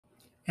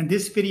In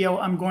this video,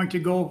 I'm going to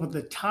go over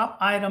the top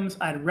items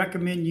I'd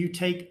recommend you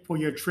take for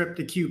your trip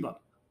to Cuba.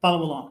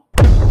 Follow along.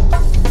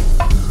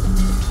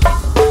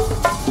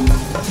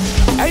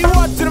 Hey, you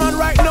watching, man?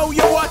 Right now,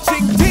 you're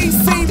watching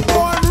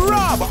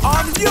dcbornrob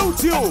on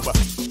YouTube.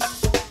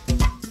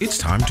 It's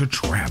time to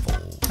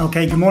travel.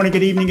 Okay, good morning,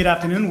 good evening, good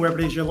afternoon, wherever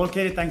it is you're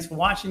located. Thanks for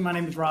watching. My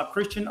name is Rob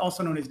Christian,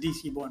 also known as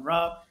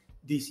dcbornrob.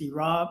 DC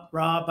Rob,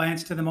 I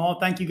answer to them all.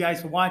 Thank you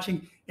guys for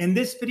watching. In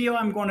this video,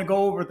 I'm going to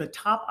go over the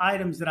top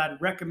items that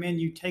I'd recommend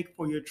you take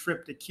for your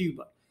trip to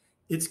Cuba.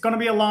 It's going to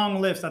be a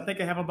long list. I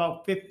think I have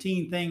about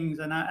 15 things,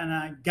 and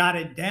I got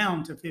it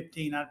down to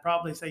 15. I'd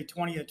probably say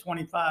 20 or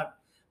 25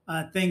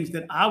 things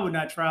that I would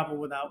not travel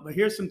without. But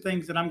here's some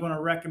things that I'm going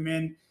to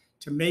recommend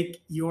to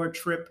make your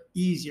trip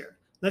easier.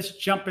 Let's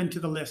jump into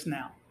the list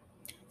now.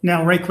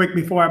 Now, right quick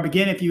before I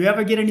begin, if you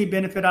ever get any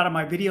benefit out of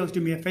my videos,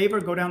 do me a favor,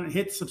 go down and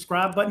hit the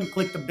subscribe button,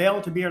 click the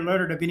bell to be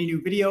alerted of any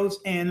new videos,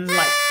 and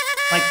like.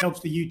 Like helps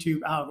the YouTube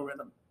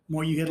algorithm. The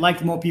more you hit like,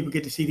 the more people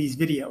get to see these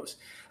videos.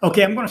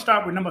 Okay, I'm going to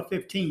start with number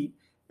 15.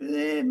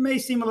 It may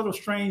seem a little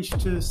strange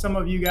to some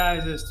of you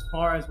guys as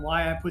far as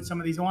why I put some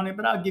of these on it,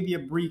 but I'll give you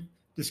a brief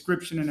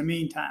description in the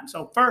meantime.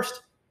 So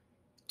first,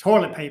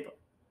 toilet paper.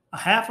 A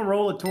half a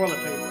roll of toilet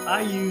paper.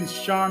 I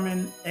use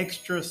Charmin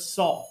Extra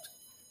Soft.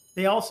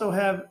 They also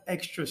have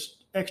extra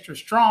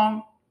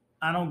strong.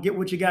 I don't get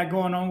what you got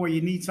going on where you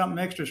need something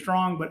extra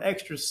strong, but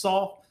extra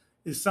soft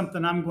is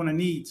something I'm going to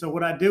need. So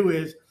what I do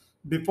is,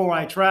 before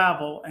I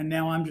travel, and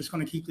now I'm just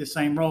going to keep the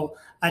same roll,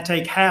 I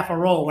take half a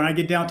roll. When I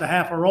get down to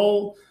half a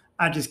roll,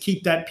 I just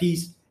keep that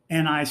piece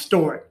and I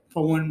store it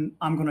for when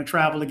I'm going to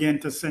travel again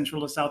to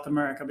Central or South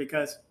America,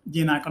 because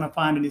you're not going to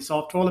find any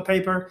soft toilet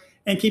paper.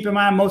 And keep in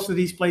mind, most of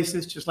these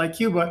places, just like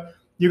Cuba,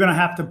 you're going to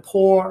have to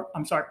you're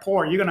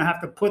going to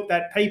have to put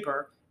that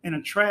paper in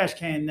a trash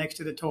can next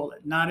to the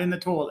toilet, not in the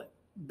toilet.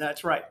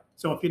 That's right.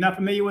 So if you're not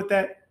familiar with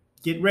that,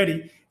 get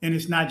ready. And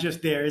it's not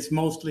just there. It's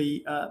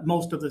mostly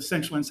most of the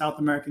Central and South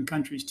American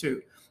countries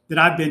too, that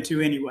I've been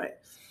to anyway.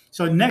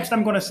 So next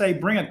I'm going to say,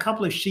 bring a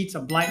couple of sheets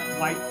of blank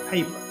white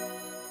paper.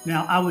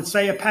 Now I would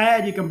say a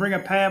pad, you can bring a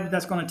pad, but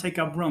that's going to take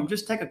up room.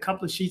 Just take a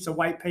couple of sheets of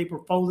white paper,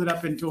 fold it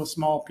up into a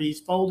small piece,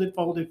 fold it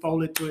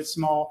to it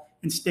small,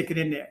 and stick it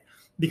in there.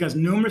 Because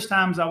numerous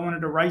times I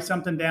wanted to write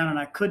something down and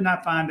I could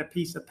not find a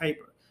piece of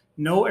paper.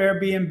 No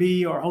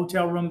Airbnb or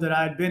hotel room that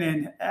I'd been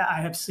in,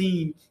 I have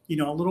seen, a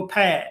little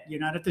pad.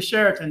 You're not at the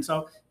Sheraton,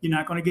 so you're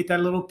not going to get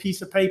that little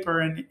piece of paper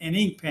and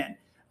ink pen.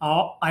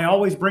 I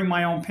always bring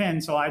my own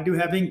pen, so I do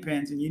have ink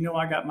pens, and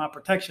I got my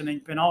protection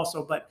ink pen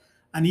also, but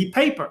I need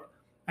paper.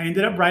 I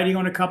ended up writing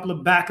on a couple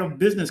of back of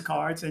business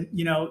cards, and,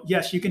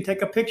 yes, you can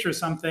take a picture of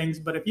some things,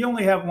 but if you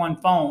only have one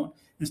phone,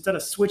 instead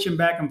of switching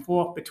back and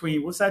forth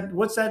between what's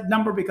that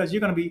number, because you're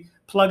going to be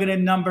plugging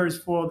in numbers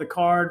for the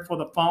card for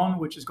the phone,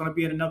 which is going to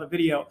be in another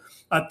video,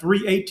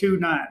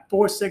 3829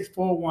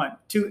 4641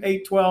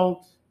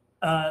 2812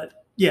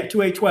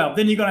 2812.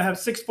 Then you're going to have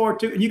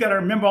 642, and you got to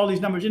remember all these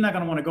numbers. You're not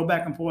going to want to go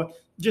back and forth.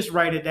 Just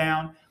write it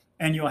down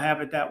and you'll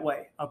have it that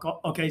way.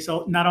 Okay,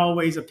 so not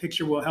always a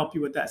picture will help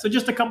you with that. So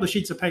just a couple of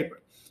sheets of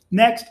paper.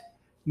 Next,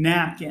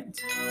 napkins.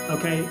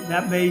 Okay,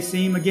 that may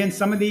seem, again,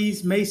 some of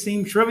these may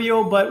seem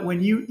trivial, but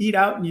when you eat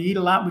out and you eat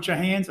a lot with your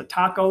hands, a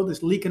taco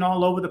that's leaking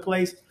all over the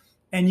place,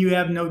 and you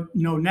have no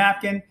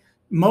napkin,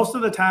 most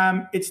of the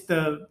time it's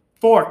the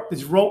fork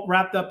that's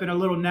wrapped up in a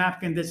little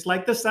napkin that's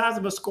like the size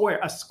of a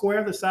square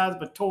the size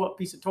of a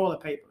piece of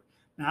toilet paper.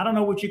 Now, I don't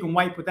know what you can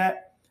wipe with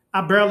that.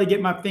 I barely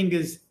get my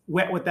fingers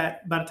wet with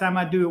that. By the time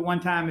I do it one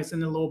time, it's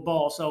in a little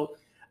ball. So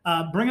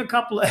bring a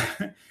couple of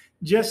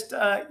just,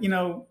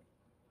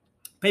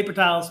 paper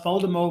towels,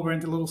 fold them over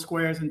into little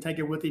squares and take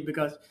it with you,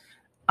 because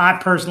I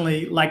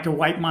personally like to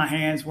wipe my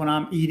hands when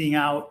I'm eating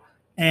out,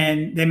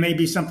 and there may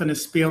be something to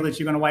spill that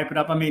you're going to wipe it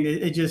up. I mean,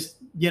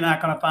 you're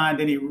not going to find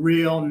any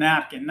real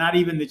napkin, not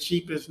even the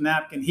cheapest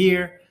napkin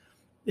here.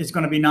 It's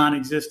going to be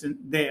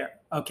non-existent there.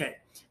 Okay.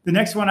 The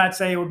next one I'd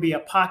say would be a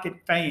pocket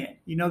fan.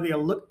 A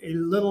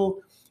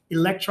little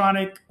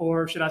electronic,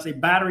 or should I say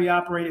battery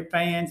operated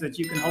fans that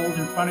you can hold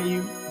in front of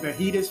you. The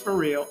heat is for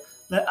real.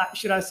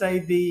 Should I say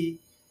the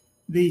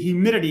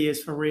humidity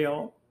is for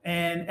real.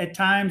 And at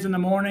times in the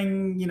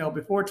morning,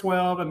 before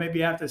 12 and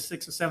maybe after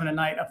 6 or 7 at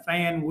night, a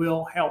fan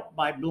will help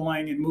by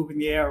blowing and moving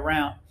the air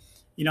around.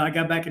 I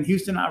got back in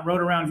Houston. I rode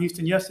around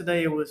Houston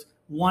yesterday. It was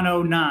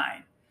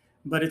 109,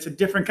 but it's a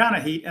different kind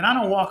of heat. And I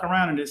don't walk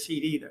around in this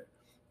heat either.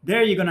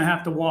 There you're going to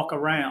have to walk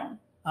around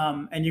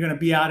and you're going to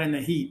be out in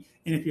the heat.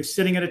 And if you're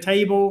sitting at a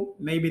table,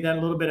 maybe that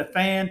little bit of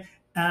fan,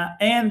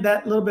 and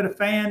that little bit of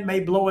fan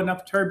may blow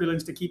enough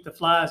turbulence to keep the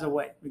flies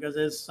away, because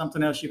there's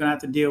something else you're going to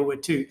have to deal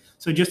with too.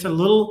 So just a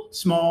little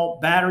small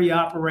battery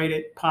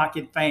operated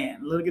pocket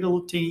fan, get a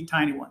little teeny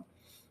tiny one.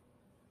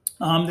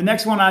 The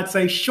next one, I'd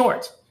say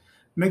shorts.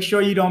 Make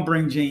sure you don't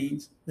bring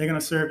jeans. They're going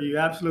to serve you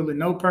absolutely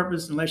no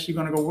purpose unless you're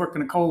going to go work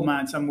in a coal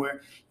mine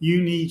somewhere.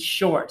 You need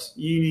shorts.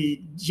 You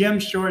need gym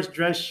shorts,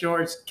 dress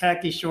shorts,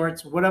 khaki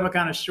shorts, whatever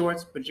kind of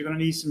shorts, but you're going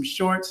to need some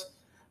shorts.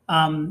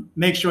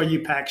 Make sure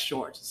you pack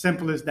shorts.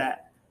 Simple as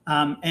that.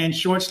 and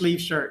short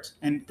sleeve shirts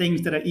and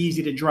things that are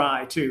easy to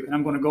dry too. And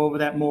I'm going to go over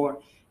that more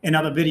in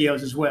other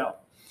videos as well.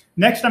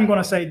 Next, I'm going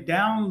to say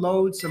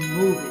download some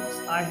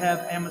movies. I have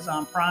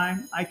Amazon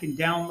Prime. I can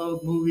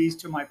download movies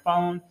to my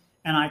phone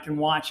and I can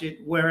watch it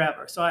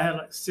wherever. So I have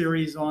a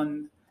series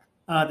on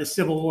the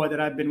Civil War that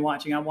I've been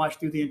watching. I watched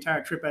through the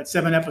entire trip at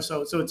 7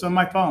 episodes. So it's on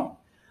my phone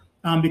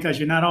because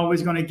you're not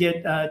always going to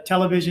get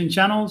television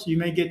channels. You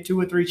may get 2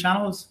 or 3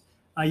 channels.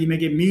 You may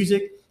get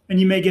music and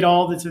you may get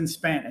all that's in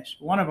Spanish.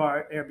 One of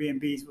our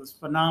Airbnbs was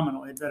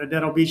phenomenal. At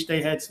Varadero Beach,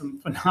 they had some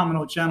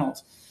phenomenal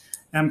channels.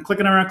 And I'm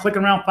clicking around,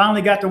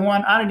 finally got to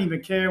one. I didn't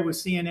even care. It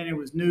was CNN, it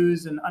was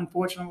news. And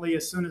unfortunately,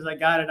 as soon as I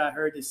got it, I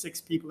heard that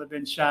 6 people had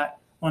been shot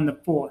on the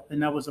 4th.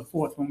 And that was the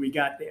 4th when we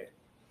got there.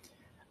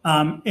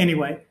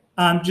 Anyway,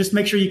 just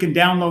make sure you can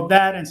download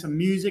that and some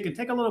music and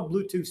take a little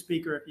Bluetooth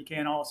speaker if you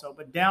can also.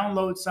 But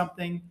download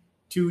something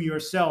to your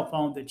cell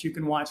phone that you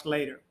can watch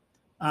later.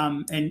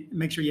 And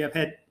make sure you have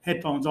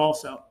headphones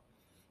also.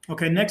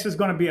 Okay, next is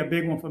going to be a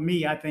big one for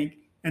me, I think.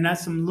 And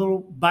that's some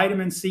little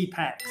vitamin C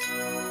packs.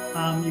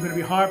 You're going to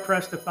be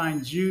hard-pressed to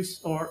find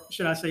juice, or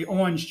should I say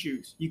orange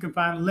juice. You can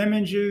find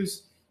lemon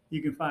juice.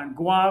 You can find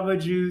guava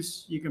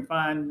juice. You can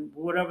find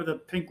whatever the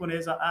pink one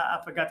is. I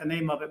forgot the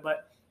name of it,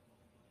 but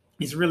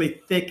it's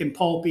really thick and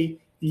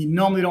pulpy. You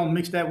normally don't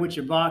mix that with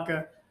your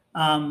vodka.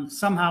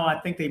 Somehow I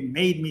think they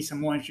made me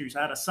some orange juice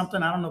out of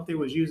something. I don't know if they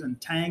was using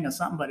Tang or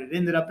something, but it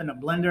ended up in a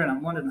blender, and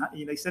I'm wondering,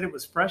 they said it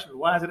was fresh, but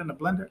why is it in the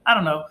blender? I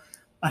don't know.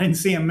 I didn't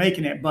see them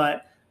making it,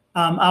 but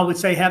I would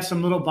say have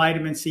some little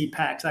vitamin C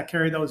packs. I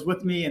carry those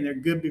with me, and they're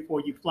good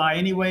before you fly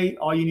anyway.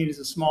 All you need is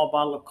a small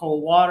bottle of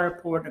cold water,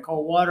 pour it in the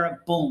cold water,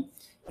 boom.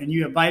 And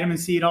you have vitamin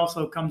C. It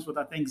also comes with,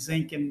 I think,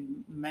 zinc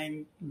and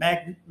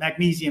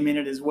magnesium in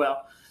it as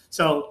well.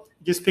 So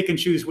just pick and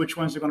choose which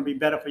ones are going to be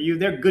better for you.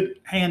 They're good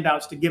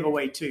handouts to give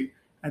away too.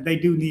 And they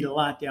do need a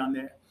lot down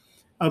there.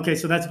 Okay,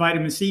 so that's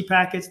vitamin C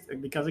packets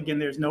because, again,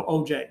 there's no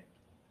OJ.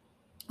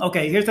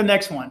 Okay, here's the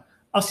next one.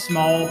 A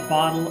small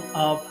bottle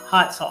of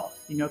hot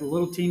sauce. You know, the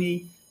little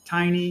teeny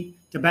tiny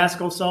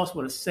Tabasco sauce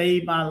would have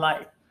saved my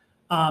life.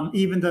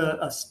 Even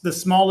the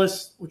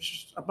smallest,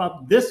 which is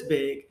about this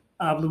big,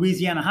 of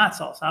Louisiana hot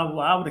sauce. I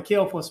would have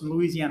killed for some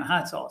Louisiana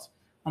hot sauce.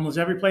 Almost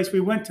every place we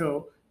went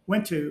to,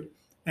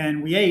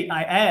 and we ate,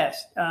 I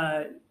asked,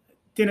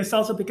 ¿Tiene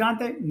salsa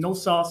picante? No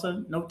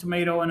salsa, no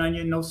tomato and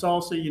onion, no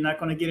salsa. You're not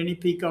going to get any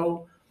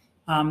pico,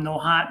 no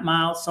hot,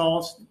 mild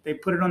sauce. They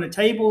put it on the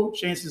table.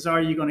 Chances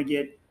are you're going to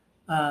get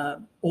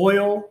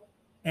oil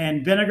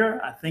and vinegar.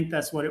 I think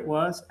that's what it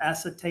was.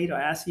 Acetate or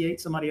acetate.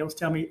 Somebody else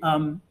tell me.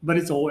 But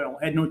it's oil.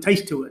 It had no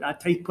taste to it. I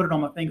put it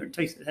on my finger and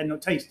tasted it. It had no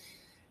taste.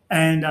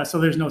 And so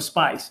there's no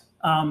spice.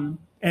 And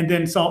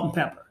then salt and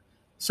pepper.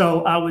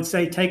 So I would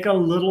say take a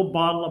little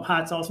bottle of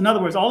hot sauce. In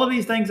other words, all of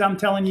these things I'm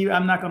telling you,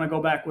 I'm not going to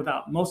go back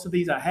without. Most of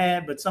these I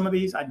had, but some of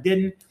these I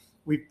didn't.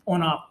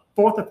 On our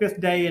 4th or 5th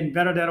day in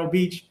Varadero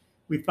Beach,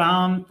 we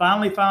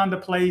finally found a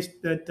place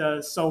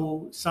that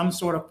sold some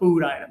sort of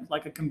food items,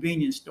 like a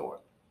convenience store.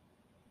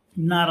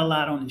 Not a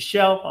lot on the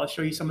shelf. I'll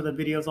show you some of the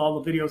videos. All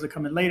the videos are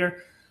coming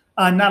later.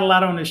 Not a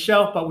lot on the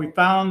shelf, but we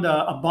found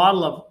a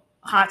bottle of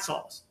hot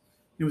sauce.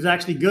 It was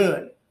actually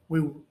good.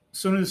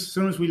 As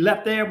soon as we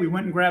left there, we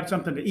went and grabbed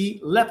something to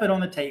eat, left it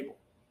on the table.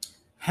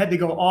 Had to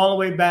go all the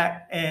way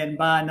back and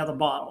buy another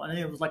bottle. And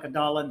it was like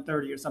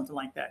 $1.30 or something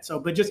like that. So,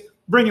 but just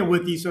bring it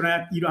with you so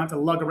that you don't have to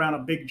lug around a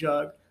big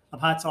jug of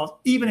hot sauce,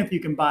 even if you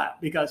can buy it,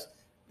 because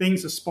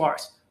things are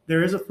sparse.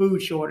 There is a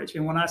food shortage.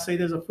 And when I say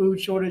there's a food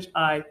shortage,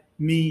 I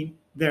mean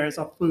there is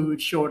a food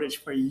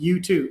shortage for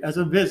you too, as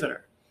a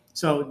visitor.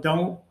 So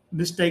don't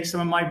mistake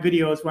some of my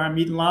videos where I'm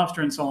eating lobster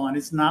and so on.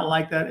 It's not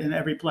like that in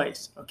every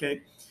place,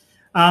 okay?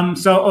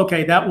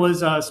 Okay, that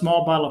was a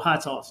small bottle of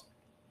hot sauce.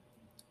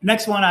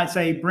 Next one, I'd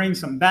say bring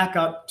some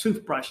backup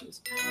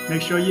toothbrushes.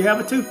 Make sure you have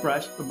a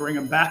toothbrush, but bring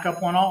a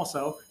backup one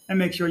also. And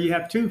make sure you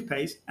have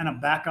toothpaste and a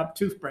backup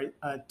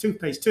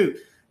toothpaste too.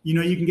 You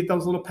know, you can get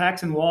those little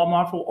packs in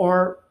Walmart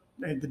or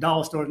the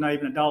dollar store is not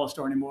even a dollar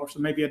store anymore. So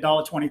maybe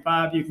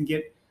 $1.25, you can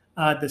get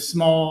the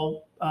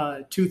small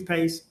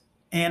toothpaste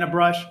and a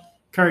brush.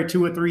 Carry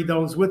 2 or 3 of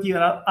those with you.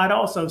 I'd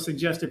also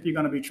suggest if you're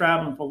going to be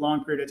traveling for a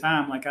long period of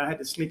time, like I had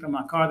to sleep in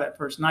my car that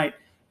first night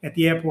at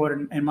the airport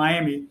in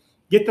Miami,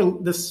 get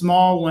the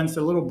small ones,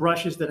 the little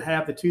brushes that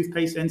have the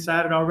toothpaste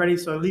inside it already.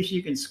 So at least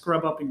you can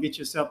scrub up and get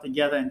yourself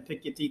together and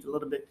pick your teeth a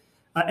little bit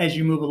as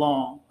you move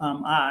along.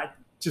 I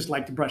just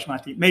like to brush my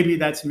teeth. Maybe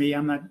that's me.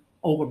 I'm not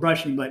over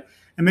brushing, and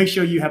make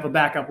sure you have a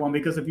backup one,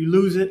 because if you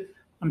lose it,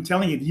 I'm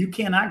telling you, you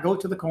cannot go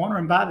to the corner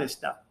and buy this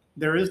stuff.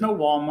 There is no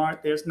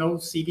Walmart. There's no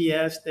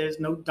CVS. There's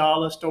no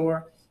dollar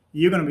store.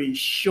 You're going to be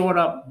short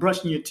up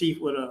brushing your teeth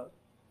with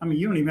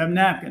you don't even have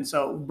napkins.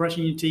 So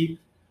brushing your teeth,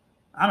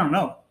 I don't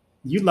know.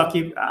 You're lucky.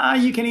 You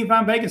can't even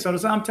find baking soda.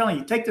 So I'm telling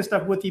you, take this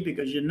stuff with you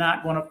because you're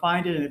not going to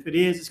find it. And if it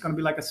is, it's going to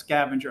be like a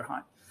scavenger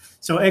hunt.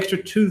 So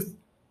extra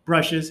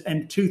toothbrushes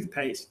and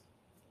toothpaste.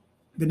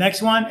 The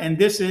next one, and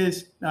this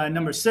is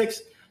number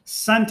 6,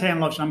 suntan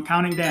lotion. I'm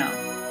counting down.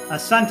 A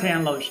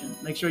suntan lotion.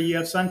 Make sure you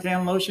have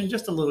suntan lotion,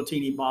 just a little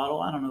teeny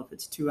bottle. I don't know if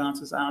it's 2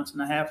 ounces, 1.5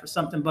 ounces or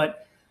something,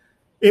 but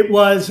It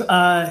was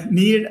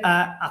needed.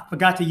 I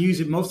forgot to use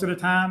it most of the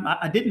time.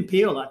 I didn't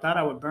peel. I thought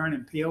I would burn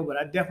and peel, but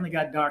I definitely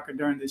got darker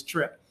during this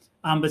trip.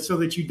 But so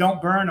that you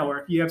don't burn, or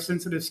if you have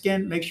sensitive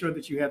skin, make sure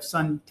that you have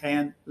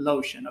suntan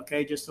lotion.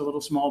 Okay, just a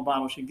little small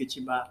bottle should get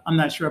you by. I'm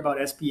not sure about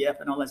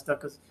SPF and all that stuff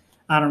because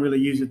I don't really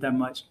use it that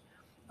much.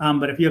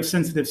 But if you have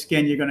sensitive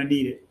skin, you're going to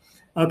need it.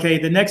 Okay,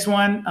 the next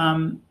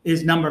one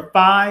is number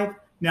 5.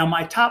 Now,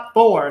 my top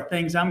 4 are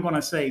things I'm going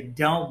to say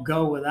don't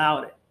go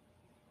without it.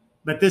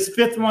 But this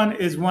 5th one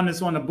is one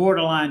that's on the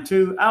borderline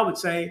too. I would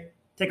say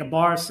take a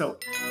bar of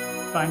soap.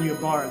 Find you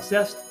a bar of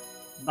Zest,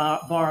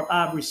 bar of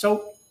Ivory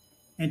soap,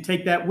 and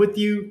take that with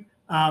you.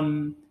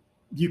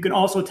 You can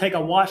also take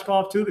a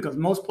washcloth too, because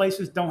most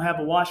places don't have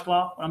a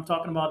washcloth. I'm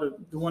talking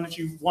about the one that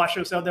you wash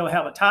yourself. They'll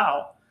have a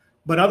towel.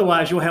 But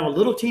otherwise, you'll have a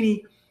little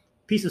teeny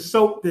piece of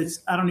soap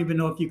that's, I don't even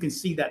know if you can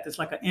see that. That's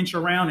like 1 inch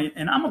around it.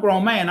 And I'm a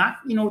grown man.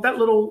 That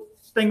little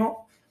thing,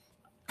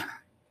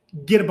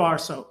 get a bar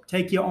of soap.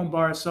 Take your own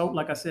bar of soap.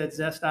 Like I said,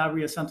 Zest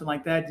Ivory or something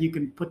like that. You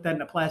can put that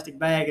in a plastic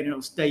bag and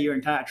it'll stay your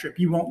entire trip.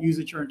 You won't use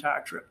it your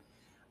entire trip.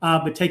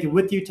 But take it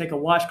with you. Take a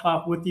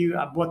washcloth with you.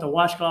 I bought the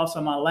washcloths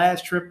on my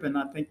last trip, and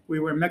I think we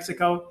were in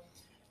Mexico.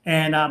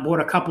 And I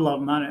bought a couple of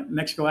them out in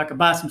Mexico. I could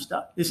buy some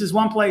stuff. This is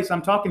one place.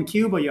 I'm talking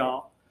Cuba,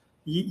 y'all.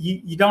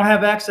 You don't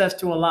have access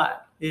to a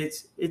lot.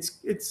 It's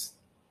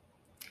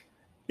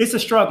a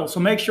struggle.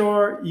 So make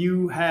sure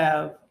you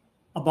have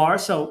a bar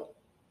of soap.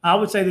 I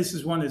would say this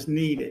is one that's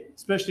needed,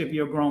 especially if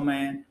you're a grown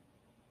man.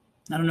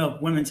 I don't know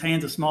if women's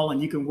hands are small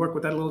and you can work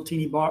with that little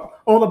teeny bar,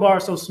 or the bar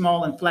is so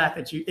small and flat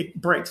that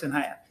it breaks in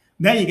half.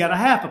 Now you got a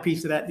half a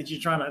piece of that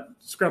you're trying to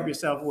scrub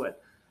yourself with.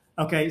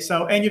 Okay,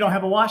 so, and you don't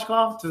have a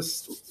washcloth to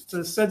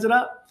set it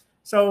up.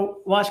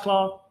 So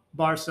washcloth,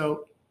 bar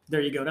soap,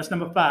 there you go. That's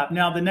number 5.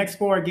 Now the next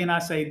 4, again, I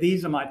say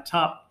these are my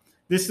top.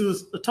 This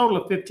is a total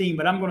of 15,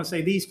 but I'm going to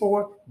say these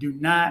 4 do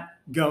not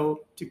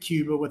go to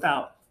Cuba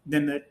without.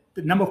 Then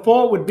the number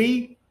 4 would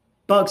be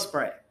bug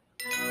spray.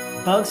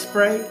 Bug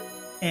spray,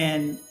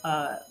 and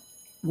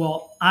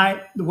what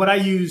I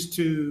use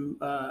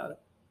to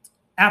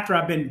after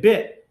I've been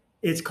bit,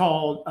 it's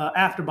called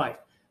Afterbite.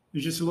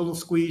 It's just a little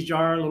squeeze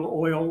jar, a little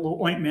oil, a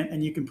little ointment,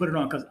 and you can put it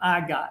on. Because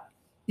I got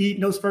eating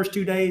those first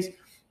 2 days,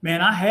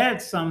 man. I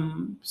had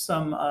some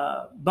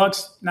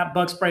bugs, not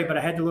bug spray, but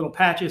I had the little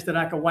patches that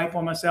I could wipe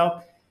on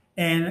myself.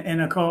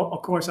 And of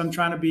course, I'm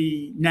trying to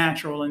be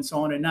natural and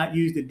so on, and not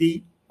use the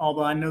DEET.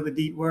 Although I know the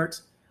DEET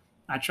works,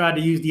 I tried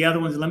to use the other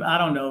ones. I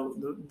don't know,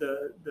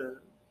 the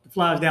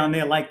flies down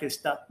there like this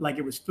stuff, like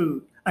it was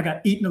food. I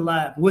got eaten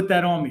alive with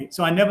that on me,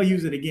 so I never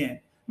use it again.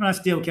 And I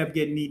still kept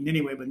getting eaten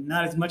anyway, but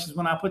not as much as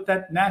when I put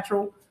that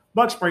natural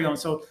bug spray on.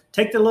 So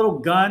take the little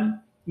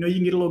gun. You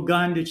can get a little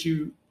gun that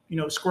you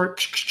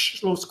squirt,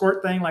 little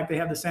squirt thing like they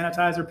have the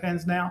sanitizer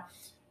pens now,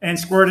 and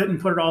squirt it and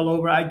put it all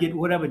over. I get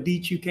whatever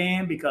DEET you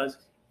can, because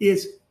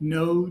it's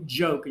no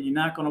joke, and you're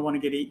not going to want to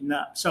get eaten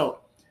up.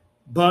 So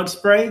bug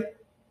spray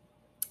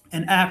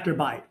and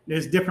Afterbite.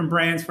 There's different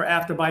brands for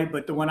Afterbite,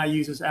 but the one I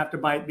use is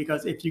Afterbite,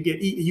 because if you get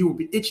eaten, you will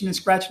be itching and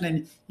scratching,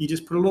 and you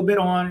just put a little bit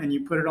on and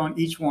you put it on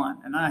each one.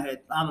 And I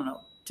had,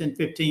 10,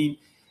 15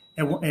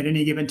 at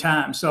any given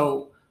time.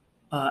 So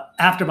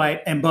Afterbite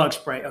and bug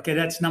spray. Okay,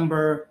 that's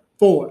number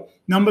 4.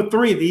 Number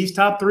 3, these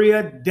top 3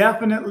 are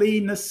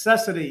definitely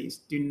necessities.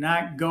 Do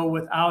not go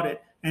without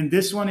it. And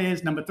this one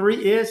is, number 3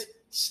 is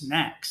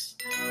snacks.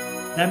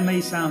 That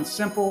may sound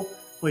simple,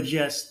 but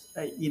just,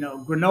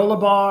 granola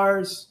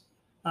bars,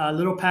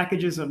 little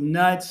packages of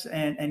nuts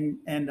and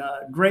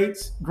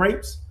grapes.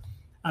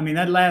 I mean,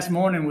 that last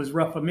morning was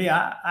rough for me.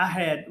 I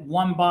had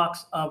 1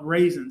 box of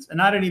raisins,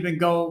 and I didn't even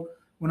go,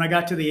 when I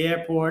got to the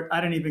airport, I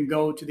didn't even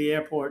go to the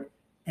airport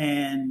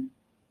and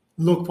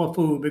look for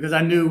food, because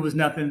I knew it was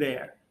nothing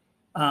there.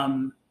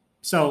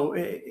 So,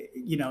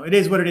 it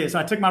is what it is. So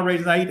I took my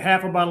raisins. I eat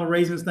half a bottle of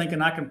raisins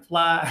thinking I can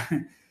fly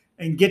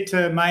and get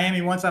to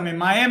Miami. Once I'm in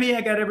Miami,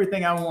 I got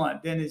everything I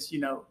want. Then it's,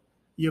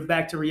 you're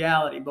back to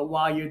reality. But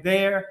while you're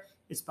there,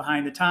 it's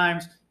behind the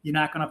times. You're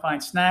not going to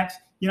find snacks.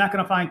 You're not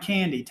going to find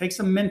candy. Take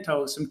some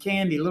Mentos, some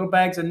candy, little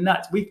bags of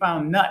nuts. We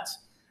found nuts.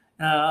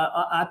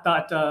 I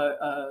thought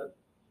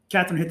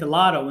Catherine hit the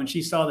lotto when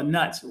she saw the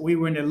nuts. We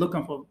were in there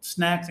looking for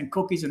snacks and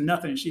cookies and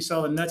nothing. And she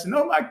saw the nuts and,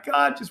 oh my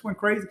God, just went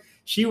crazy.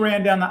 She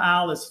ran down the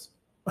aisle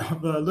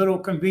of the little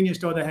convenience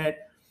store that had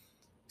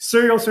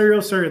cereal,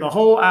 the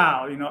whole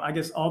aisle. I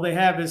guess all they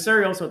have is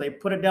cereal. So they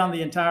put it down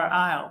the entire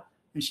aisle.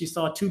 And she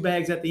saw 2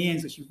 bags at the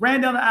end. So she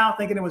ran down the aisle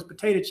thinking it was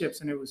potato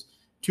chips, and it was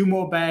 2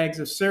 more bags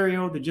of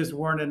cereal that just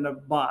weren't in the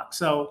box.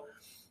 So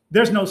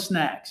there's no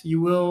snacks.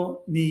 You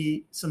will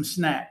need some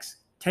snacks.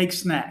 Take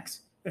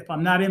snacks. If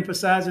I'm not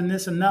emphasizing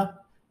this enough,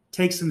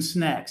 take some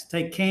snacks.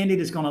 Take candy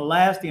that's going to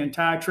last the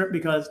entire trip,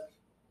 because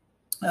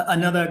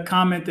another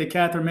comment that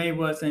Catherine made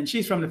was, and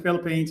she's from the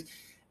Philippines,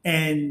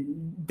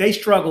 and they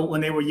struggled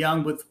when they were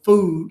young with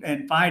food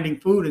and finding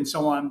food and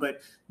so on.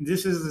 But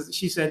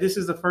she said, this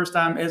is the first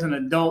time as an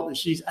adult that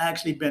she's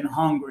actually been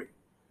hungry.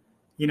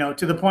 you know,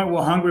 to the point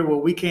we're hungry where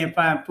we can't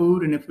find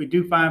food. And if we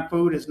do find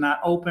food, it's not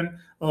open.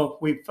 Or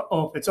if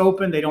it's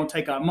open, they don't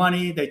take our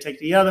money. They take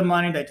the other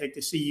money. They take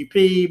the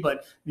CUP,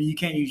 but you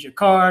can't use your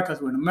card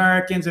because we're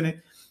Americans. And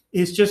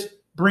it's just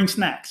bring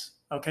snacks.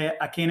 Okay,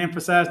 I can't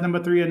emphasize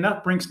number 3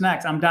 enough. Bring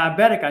snacks. I'm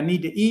diabetic. I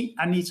need to eat.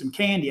 I need some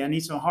candy. I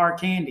need some hard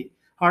candy.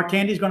 Hard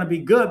candy is going to be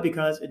good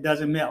because it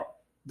doesn't melt.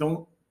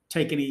 Don't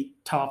take any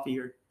toffee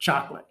or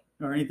chocolate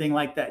or anything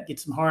like that. Get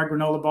some hard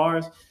granola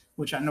bars,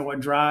 which I know are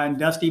dry and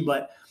dusty,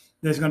 but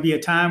there's going to be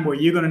a time where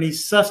you're going to need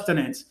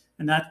sustenance,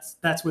 and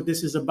that's what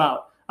this is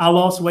about. I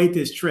lost weight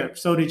this trip.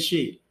 So did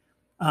she,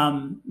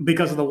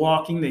 because of the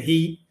walking, the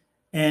heat,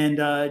 and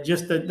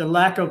just the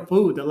lack of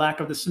food, the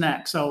lack of the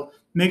snack. So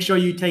make sure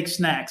you take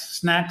snacks.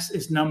 Snacks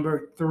is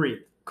number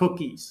 3.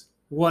 Cookies,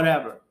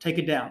 whatever. Take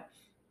it down.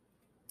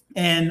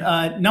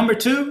 And number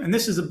 2, and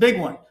this is a big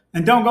one,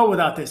 and don't go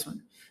without this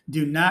one.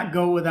 Do not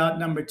go without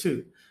number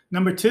 2.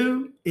 Number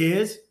 2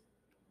 is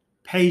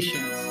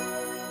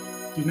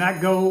patience. Do not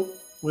go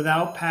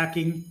without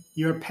packing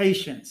your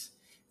patience.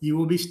 You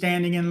will be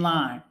standing in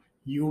line.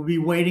 You will be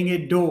waiting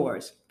at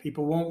doors.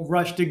 People won't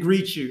rush to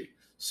greet you.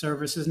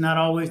 Service is not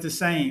always the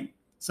same.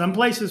 Some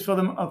places, for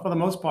the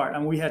most part,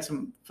 and we had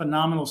some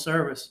phenomenal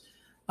service,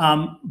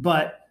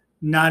 but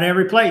not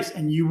every place.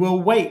 And you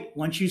will wait.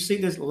 Once you see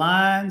this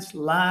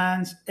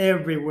lines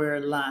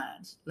everywhere,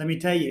 lines. Let me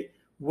tell you,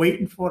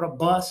 waiting for the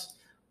bus,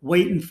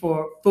 waiting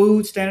for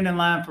food, standing in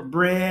line for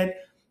bread.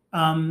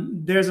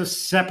 There's a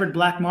separate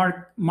black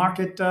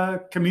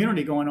market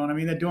community going on. I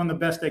mean, they're doing the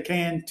best they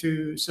can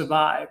to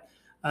survive.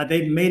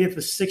 They've made it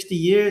for 60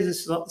 years.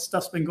 This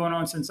stuff's been going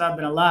on since I've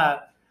been alive.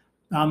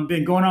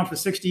 Been going on for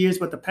 60 years,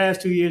 but the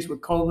past 2 years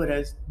with COVID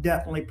has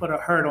definitely put a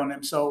hurt on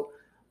them. So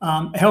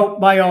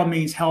help, by all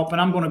means, help. And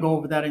I'm going to go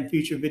over that in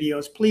future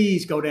videos.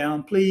 Please go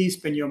down. Please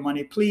spend your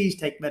money. Please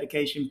take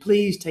medication.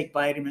 Please take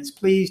vitamins.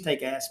 Please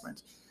take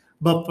aspirins.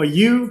 But for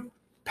you,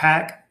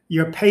 pack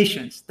your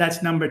patience.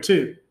 That's number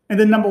 2. And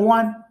then number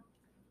 1,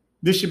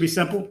 this should be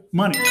simple,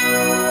 money.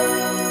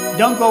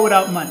 Don't go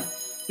without money.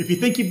 If you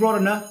think you brought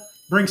enough,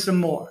 bring some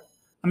more.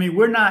 I mean,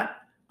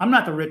 I'm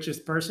not the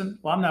richest person.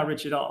 Well, I'm not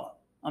rich at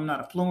all. I'm not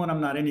affluent. I'm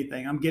not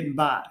anything. I'm getting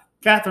by.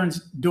 Catherine's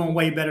doing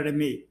way better than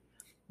me.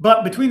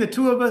 But between the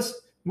two of us,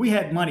 we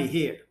had money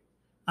here.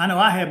 I know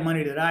I had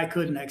money that I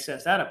couldn't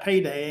access. I had a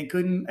payday and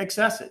couldn't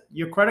access it.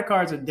 Your credit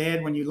cards are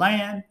dead when you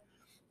land.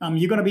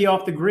 You're going to be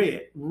off the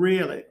grid,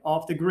 really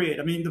off the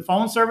grid. I mean, the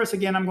phone service,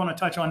 again, I'm going to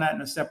touch on that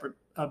in a separate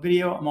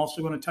video. I'm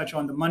also going to touch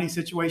on the money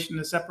situation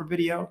in a separate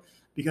video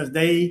because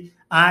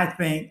I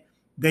think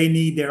they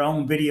need their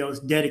own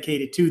videos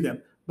dedicated to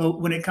them. But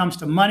when it comes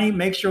to money,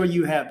 make sure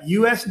you have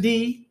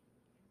USD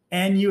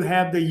and you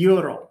have the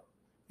euro.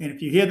 And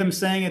if you hear them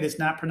saying it, it's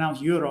not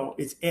pronounced euro,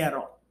 it's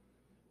euro.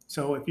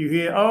 So if you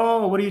hear,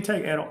 oh, what do you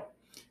take, euro?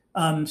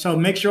 So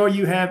make sure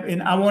you have,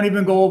 and I won't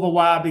even go over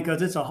why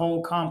because it's a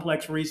whole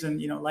complex reason,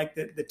 you know, like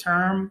the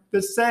term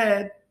is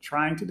said,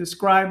 trying to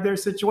describe their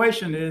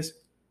situation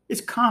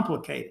it's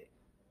complicated.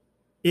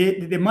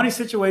 The money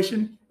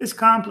situation is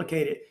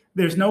complicated.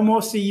 There's no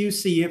more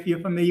CUC if you're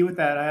familiar with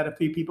that. I had a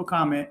few people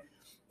comment.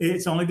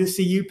 It's only the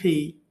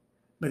CUP,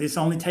 but it's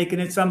only taken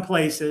in some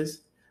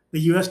places. The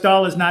US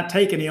dollar is not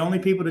taken. The only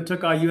people that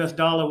took our US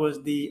dollar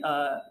was the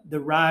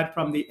ride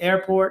from the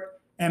airport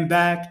and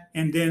back,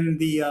 and then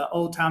the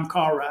old time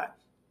car ride.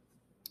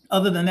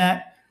 Other than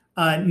that,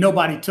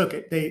 nobody took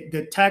it.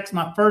 The tax,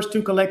 my first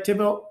 2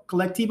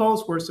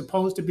 collectivos were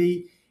supposed to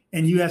be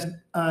in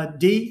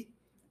USD.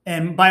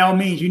 And by all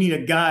means, you need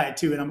a guide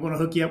too. And I'm going to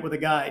hook you up with a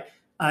guide.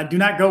 Do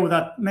not go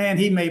without, man,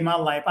 he made my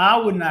life. I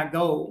would not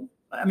go.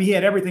 I mean, he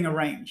had everything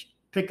arranged,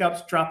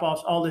 pickups,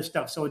 drop-offs, all this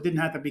stuff. So it didn't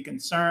have to be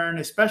concerned,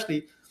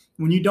 especially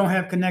when you don't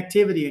have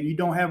connectivity and you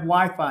don't have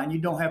Wi-Fi and you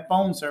don't have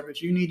phone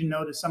service. You need to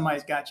know that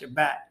somebody's got your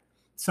back.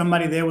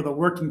 Somebody there with a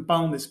working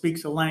phone that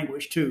speaks the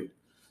language too.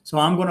 So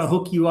I'm going to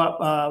hook you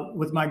up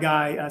with my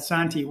guy,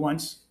 Santi,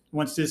 once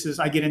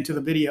I get into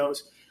the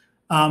videos.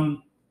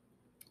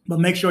 But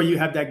make sure you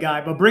have that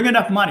guy. But bring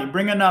enough money,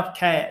 bring enough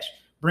cash,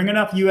 bring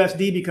enough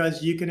USD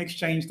because you can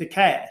exchange the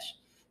cash.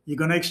 You're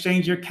going to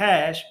exchange your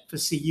cash for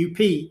CUP.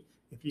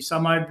 If you saw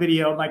my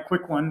video, my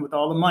quick one with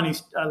all the money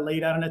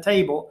laid out on the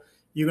table,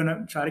 you're going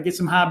to try to get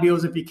some high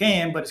bills if you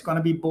can, but it's going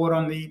to be bought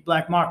on the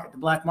black market. The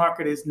black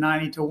market is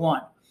 90 to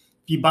 1.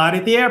 If you buy it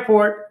at the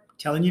airport, I'm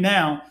telling you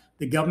now,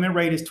 the government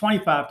rate is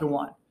 25 to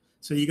 1.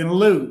 So you're going to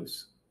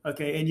lose.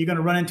 Okay. And you're going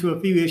to run into a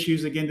few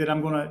issues again that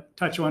I'm going to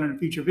touch on in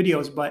future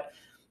videos, but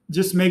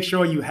just make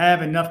sure you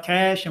have enough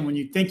cash. And when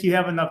you think you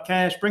have enough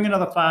cash, bring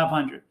another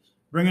 500,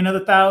 bring another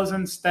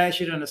 1,000,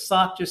 stash it in a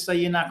sock, just say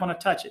you're not going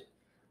to touch it.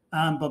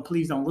 But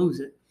please don't lose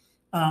it.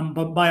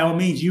 But by all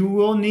means, you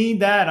will need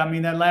that. I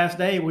mean, that last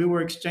day we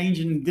were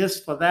exchanging this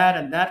for that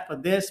and that for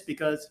this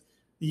because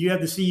you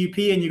have the CUP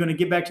and you're going to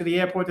get back to the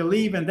airport to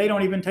leave and they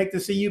don't even take the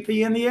CUP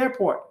in the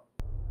airport.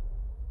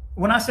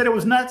 When I said it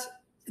was nuts,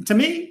 to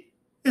me,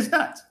 it's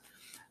nuts.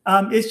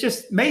 It's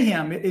just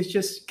mayhem. It's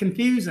just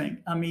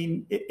confusing. I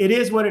mean, it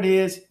is what it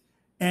is.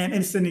 And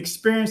it's an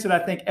experience that I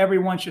think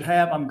everyone should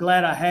have. I'm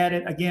glad I had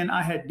it. Again,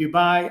 I had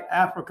Dubai,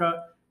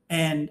 Africa,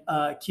 and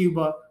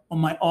Cuba on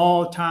my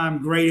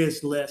all-time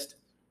greatest list.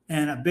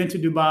 And I've been to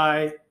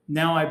Dubai.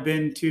 Now I've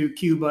been to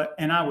Cuba,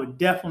 and I would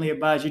definitely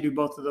advise you do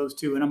both of those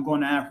too. And I'm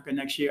going to Africa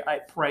next year, I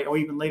pray, or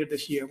even later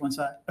this year once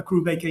I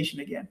accrue vacation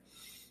again.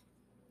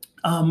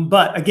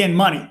 But again,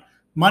 money.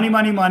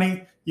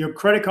 Your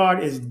credit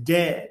card is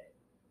dead.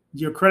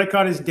 Your credit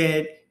card is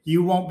dead.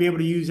 You won't be able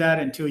to use that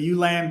until you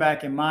land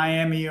back in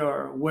Miami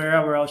or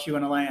wherever else you're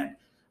going to land,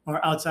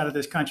 or outside of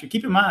this country.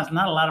 Keep in mind, it's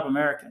not a lot of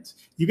Americans.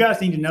 You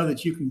guys need to know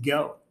that you can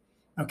go.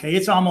 Okay,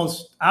 it's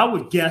almost, I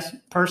would guess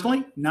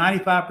personally,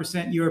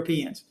 95%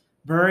 Europeans.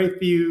 Very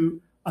few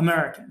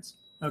Americans,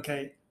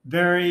 okay?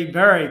 Very,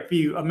 very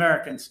few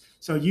Americans.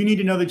 So you need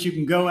to know that you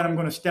can go, and I'm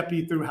going to step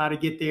you through how to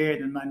get there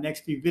in my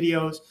next few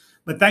videos.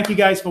 But thank you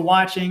guys for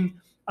watching.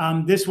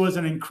 This was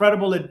an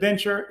incredible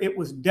adventure. It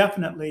was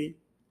definitely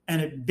an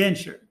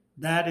adventure.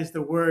 That is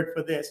the word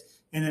for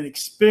this. And an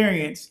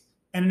experience,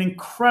 and an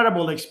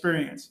incredible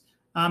experience.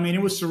 I mean,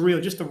 it was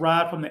surreal. Just the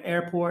ride from the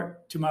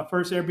airport to my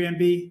first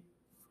Airbnb.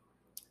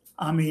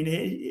 I mean,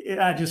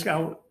 I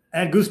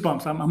had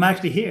goosebumps. I'm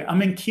actually here.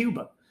 I'm in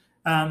Cuba.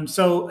 And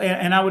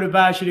I would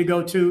advise you to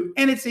go too.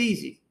 And it's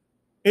easy.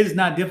 It is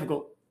not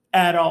difficult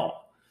at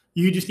all.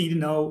 You just need to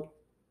know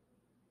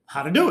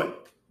how to do it.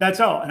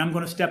 That's all. And I'm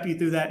going to step you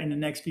through that in the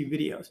next few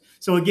videos.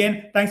 So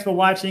again, thanks for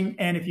watching.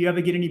 And if you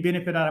ever get any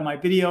benefit out of my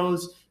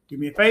videos, do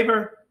me a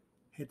favor,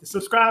 hit the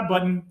subscribe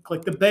button,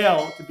 click the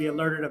bell to be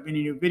alerted of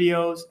any new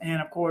videos. And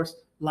of course,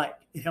 like.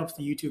 It helps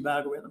the YouTube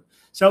algorithm.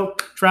 So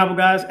travel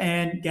guys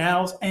and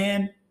gals,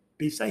 and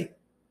be safe.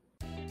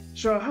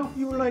 So I hope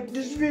you liked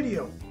this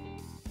video.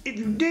 If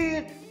you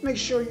did, make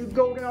sure you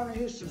go down and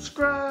hit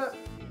subscribe.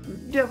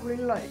 And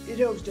definitely like. It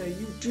helps that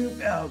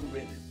YouTube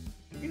algorithm.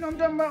 You know what I'm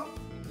talking about?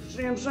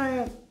 See what I'm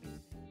saying?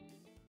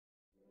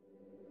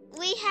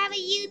 We have a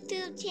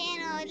YouTube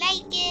channel.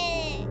 Like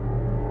it.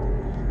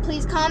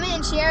 Please comment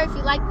and share if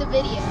you liked the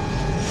video.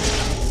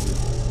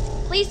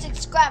 Please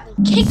subscribe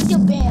and kick the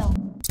bell.